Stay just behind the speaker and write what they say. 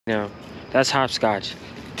Now, that's hopscotch.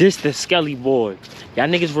 This the Skelly board. Y'all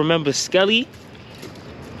niggas remember Skelly?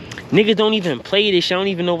 Niggas don't even play this shit. I don't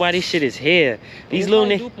even know why this shit is here. These little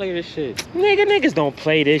niggas do play this shit. Niggas don't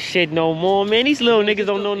play this shit no more, man. These little niggas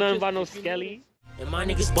don't know nothing about no Skelly. And my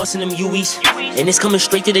niggas busting them UEs, and it's coming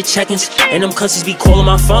straight to the check-ins. And them cusses be calling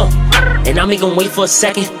my phone, and I make them wait for a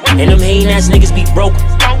second. And them hating ass niggas be broke.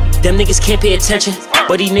 Them niggas can't pay attention,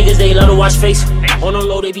 but these niggas they love to watch face. On the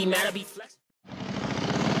low they be mad, I be flex.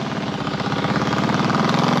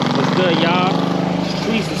 What's good, y'all?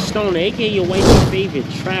 Streets of Stoner, aka your wife's favorite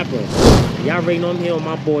trapper. Y'all already know I'm here with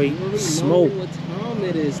my boy Smoke. What time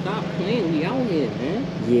it is? Stop playing. We out here, man.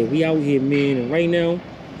 Yeah, we out here, man. And right now,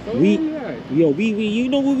 we you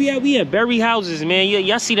know where we at? We at Berry Houses, man.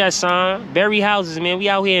 Y'all see that sign? Berry Houses, man. We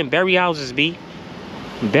out here in Berry Houses, B.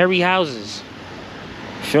 Berry Houses.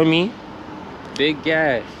 Feel me? Big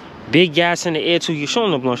gas. Big gas in the air too. You show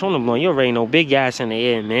them the blunt, show them the blunt. You already know big gas in the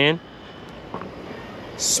air, man.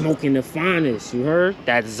 Smoking the finest, you heard?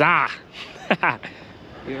 That za.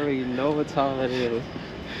 You already know what time it is.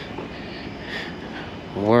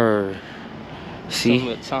 Word. See? Show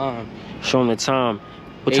them the time. Show them the time.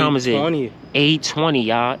 What time is it? 8:20,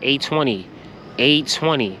 y'all. 8:20.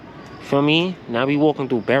 8:20. Feel me? Now we walking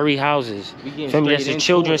through Berry Houses. Feel me? That's the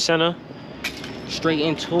children's center. Straight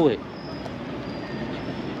into it.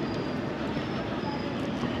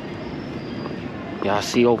 Y'all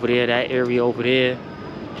see over there, that area over there?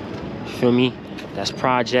 Feel me? That's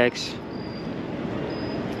projects.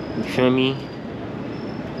 You feel me?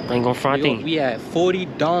 I ain't gonna front thing. We at 40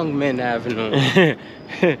 Dongman Avenue.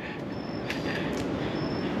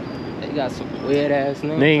 They got some weird ass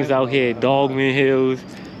names out here. Dogman Hills.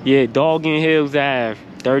 Yeah, Dogman Hills Ave.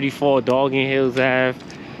 34 Dogman Hills Ave.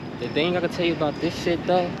 The thing I can tell you about this shit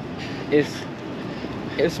though,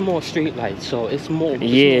 it's more street lights, so it's more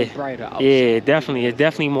brighter outside. Yeah, definitely. It's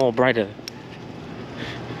definitely more brighter.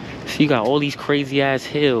 So you got all these crazy ass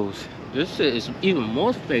hills. This shit is even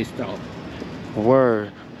more spaced out.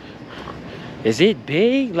 Word. Is it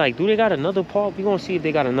big? Like, do they got another part? We gonna see if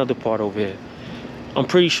they got another part over here. I'm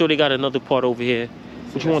pretty sure they got another part over here.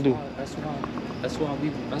 What you wanna do? That's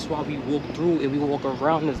why we walk through and we walk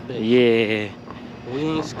around this bitch. Yeah. We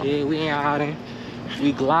ain't scared, we ain't hiding.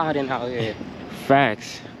 We gliding out here.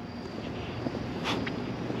 Facts.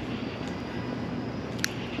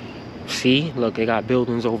 See, look, they got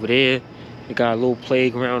buildings over there. They got a little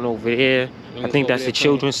playground over there. I think that's the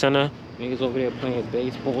children's center. Niggas over there playing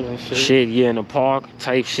baseball and shit. Shit, yeah, in the park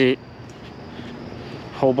type shit.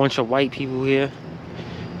 Whole bunch of white people here.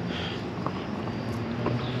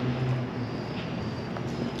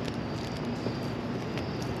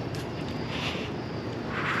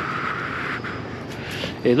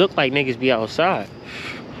 It look like niggas be outside,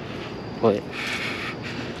 but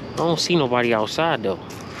I don't see nobody outside though.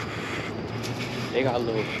 They got a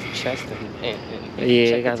little chest and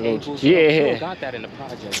yeah, they got a little. Yeah, you don't got that in the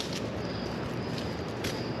project.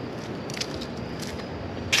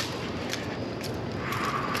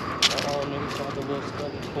 All niggas got the little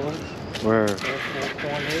Skelly coins. Word.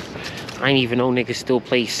 I ain't even know niggas still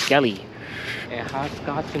play Skelly. And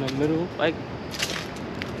hopscotch in the middle, like.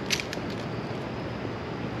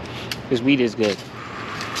 This weed is good.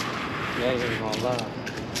 Yeah, you ain't gonna lie.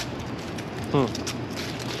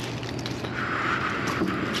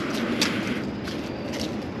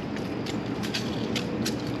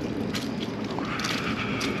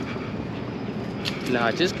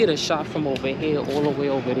 Nah, just get a shot from over here all the way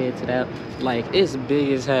over there to that. Like, it's big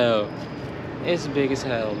as hell. It's big as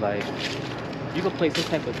hell. Like, you can play some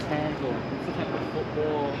type of tag or some type of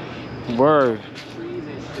football. Word. Trees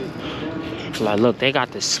and shit. Like, look, they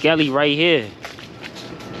got the Skelly right here.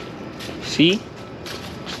 See?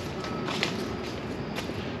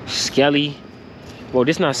 Skelly. Well,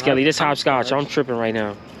 this not Skelly. This hopscotch. I'm tripping right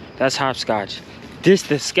now. That's hopscotch. This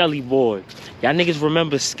the Skelly board. Y'all niggas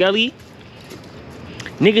remember Skelly?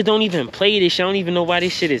 Niggas don't even play this shit. I don't even know why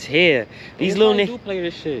this shit is here. These little niggas do play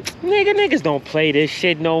this shit. Niggas don't play this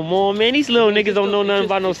shit no more, man. These little niggas don't know nothing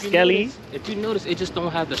about no Skelly. If you notice, it just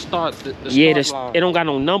don't have the start. Yeah, it don't got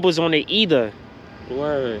no numbers on it either.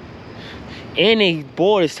 Word. And they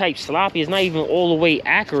board is type sloppy. It's not even all the way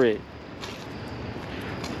accurate.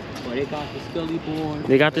 But they got the Skelly board.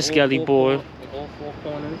 They got the Skelly board. All four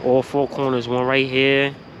corners. All four corners. One right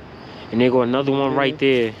here. And they got another one right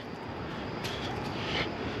there.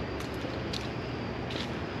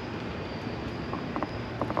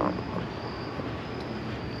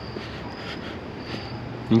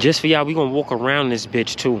 And just for y'all, we gonna walk around this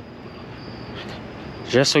bitch too.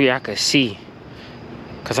 Just so y'all can see.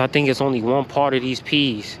 Cause I think it's only one part of these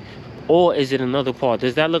peas. Or is it another part?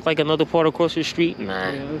 Does that look like another part across the street? Nah.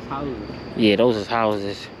 Yeah, those houses. Yeah, those is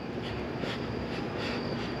houses.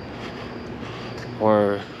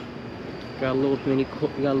 Word. Got a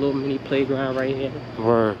little mini playground right here.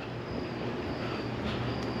 Word.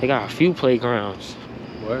 They got a few playgrounds.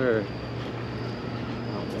 Word.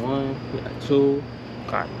 Got 1, got 2,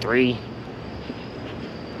 got 3.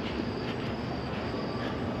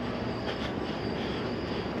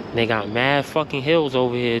 They got mad fucking hills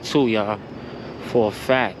over here too, y'all. For a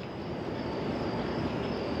fact.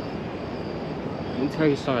 Let me tell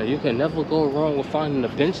you something. You can never go wrong with finding a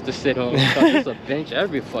bench to sit on. There's a bench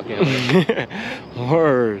every fucking way.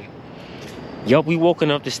 Word. Yup, we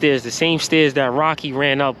walking up the stairs. The same stairs that Rocky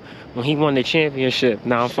ran up when he won the championship.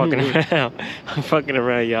 Nah, I'm fucking around. I'm fucking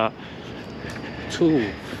around, y'all.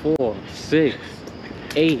 2, 4, 6,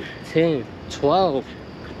 8, 10, 12,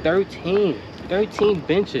 13. 13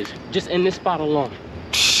 benches just in this spot alone.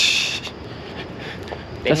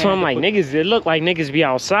 That's why I'm like, niggas, it look like niggas be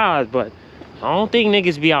outside, but I don't think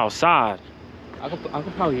niggas be outside. I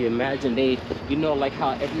could probably imagine they, you know, like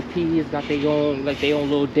how every P has got their own, like their own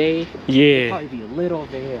little day. Yeah. They probably be lit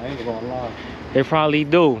over here, I ain't gonna lie. They probably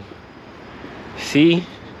do. See?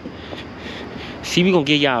 See, we gonna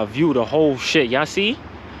give y'all a view of the whole shit. Y'all see?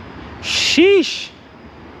 Sheesh.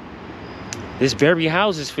 There's very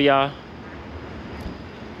houses for y'all.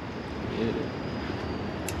 Yeah.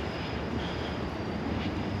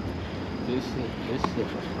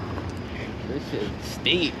 This shit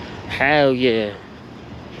steep. Hell yeah.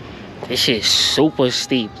 This shit super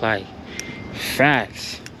steep, like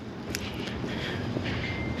facts.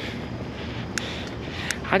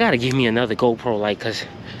 I gotta give me another GoPro, like, cause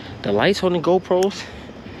the lights on the GoPros,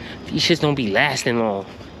 these shits don't be lasting long.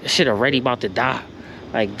 This shit already about to die.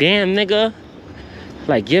 Like, damn, nigga.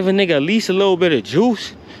 Like, give a nigga at least a little bit of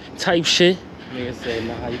juice type shit. Nigga said,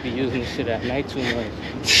 nah, you be using this shit at night too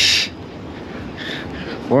much.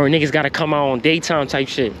 Or niggas gotta come out on daytime type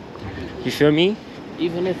shit. You feel me?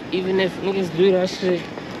 Even if niggas do that shit,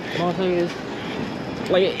 motherfuckers,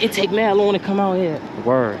 like it take mad long to come out here.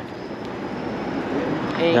 Word.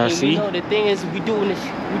 And see? you know the thing is, we doing this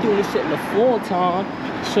shit in the fall time,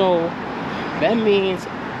 so that means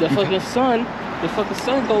the fucking sun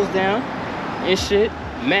goes down and shit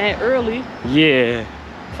mad early. Yeah.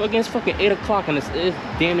 It's fucking 8 o'clock and it's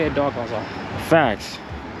damn near dark outside. Facts.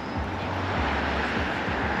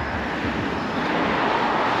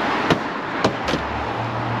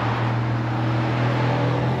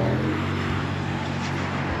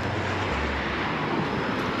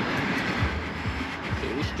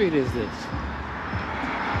 What street is this?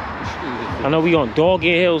 I know we on Dog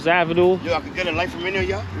Hills Avenue. Yo, I could get a light from in there,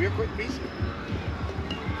 y'all, real quick, please.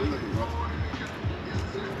 Good looking, bro.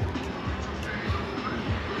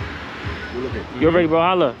 Good looking. You ready, bro?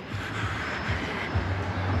 Holla.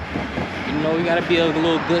 You know, we gotta be a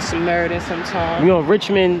little good Samaritan sometime. We on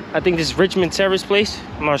Richmond. I think this is Richmond Terrace Place.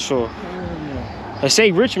 I'm not sure. I say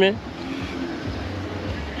Richmond.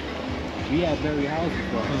 We have very houses,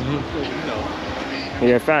 bro. You know.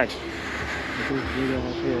 Yeah, facts.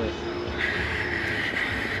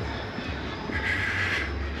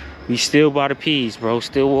 We still by the peas, bro.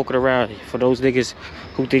 Still walking around. For those niggas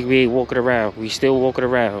who think we ain't walking around, we still walking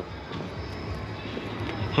around.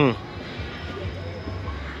 Let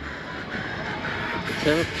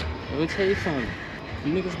me tell you something.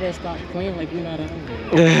 You niggas better stop playing like we not out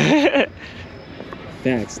there.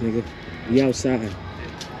 Facts, nigga. We outside.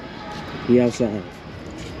 We outside.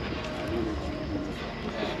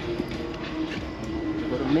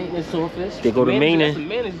 Go to maintenance office. They go to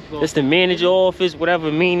maintenance. That's the manager office,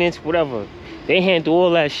 whatever, maintenance, whatever. They handle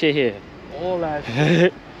all that shit here. All that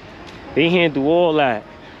shit. They handle all that.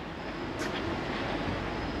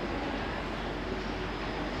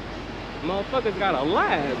 Motherfuckers got a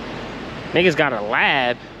lab. Niggas got a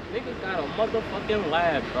lab. Niggas got a motherfucking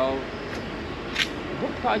lab, bro.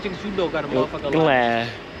 What projects you know got a motherfucking lab? Lab.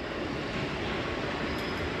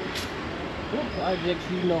 What projects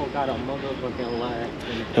you know got a motherfucking lab?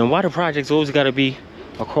 And why the projects always gotta be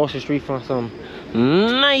across the street from some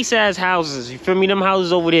nice ass houses? You feel me? Them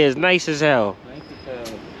houses over there is nice as hell. Nice as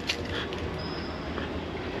hell.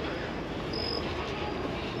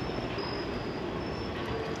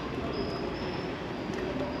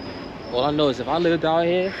 All I know is if I lived out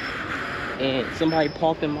here and somebody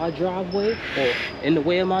parked in my driveway or in the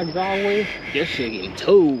way of my driveway, this shit getting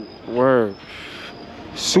towed. Word.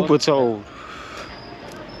 Super towed.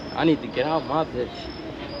 I need to get out my bitch.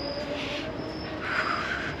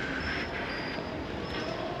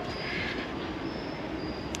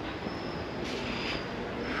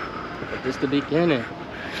 But this the beginning.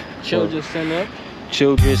 Chill just sent up.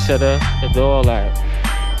 children center, and all that.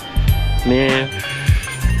 Man,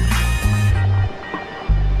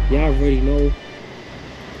 y'all already know.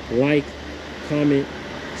 Like, comment,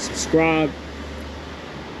 subscribe.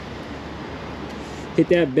 Hit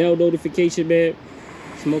that bell notification, man.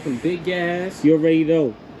 Smoking big gas. You already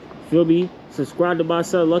know. Feel me? Subscribe to my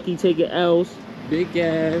son Lucky taking L's. Big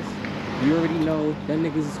gas. You already know. That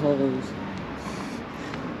niggas is hoes.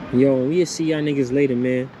 Yo, we'll see y'all niggas later,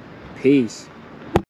 man. Peace.